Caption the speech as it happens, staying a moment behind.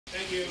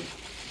Thank you.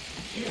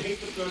 Do you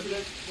hate the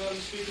president, Madam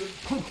Speaker?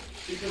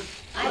 Because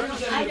I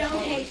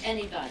don't hate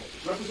anybody.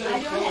 I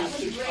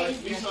was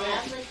raised in a Reason I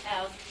ask- Catholic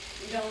house.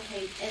 You don't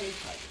hate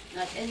anybody,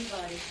 not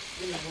anybody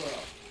in the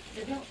world.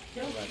 So don't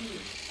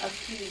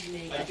accuse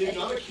me. I did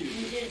not accuse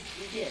you. You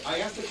did. I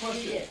asked the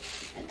question. You did.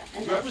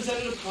 And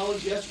Representative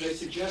Collins yesterday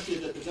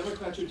suggested that the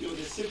Democrats are doing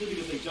this simply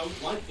because they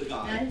don't like the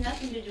guy. That has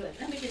nothing to do with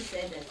it. Let me just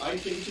say this. I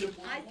think you should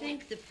I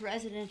think the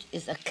president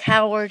is a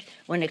coward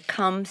when it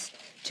comes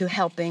to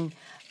helping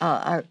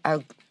our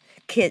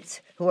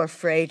kids who are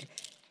afraid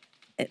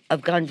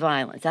of gun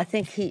violence. I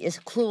think he is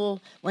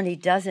cruel when he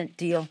doesn't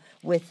deal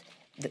with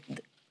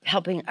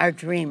helping our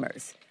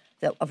dreamers,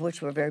 of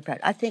which we're very proud.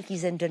 I think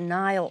he's in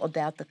denial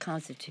about the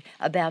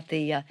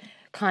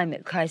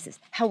climate crisis.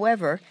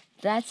 However,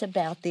 that's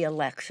about the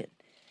election.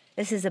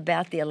 This is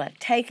about the election.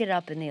 Take it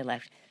up in the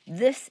election.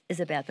 This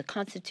is about the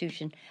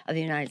Constitution of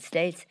the United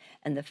States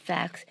and the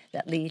facts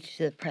that lead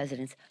to the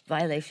president's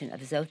violation of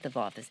his oath of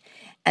office.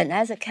 And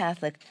as a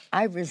Catholic,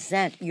 I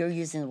resent your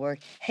using the word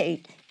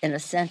hate in a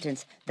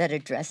sentence that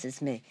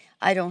addresses me.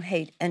 I don't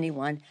hate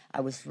anyone.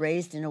 I was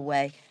raised in a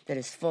way that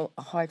is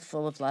a heart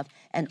full of love,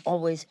 and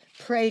always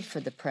prayed for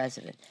the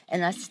president.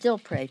 And I still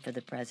pray for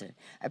the president.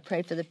 I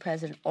pray for the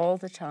president all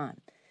the time.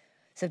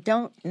 So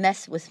don't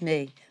mess with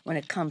me when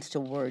it comes to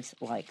words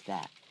like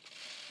that.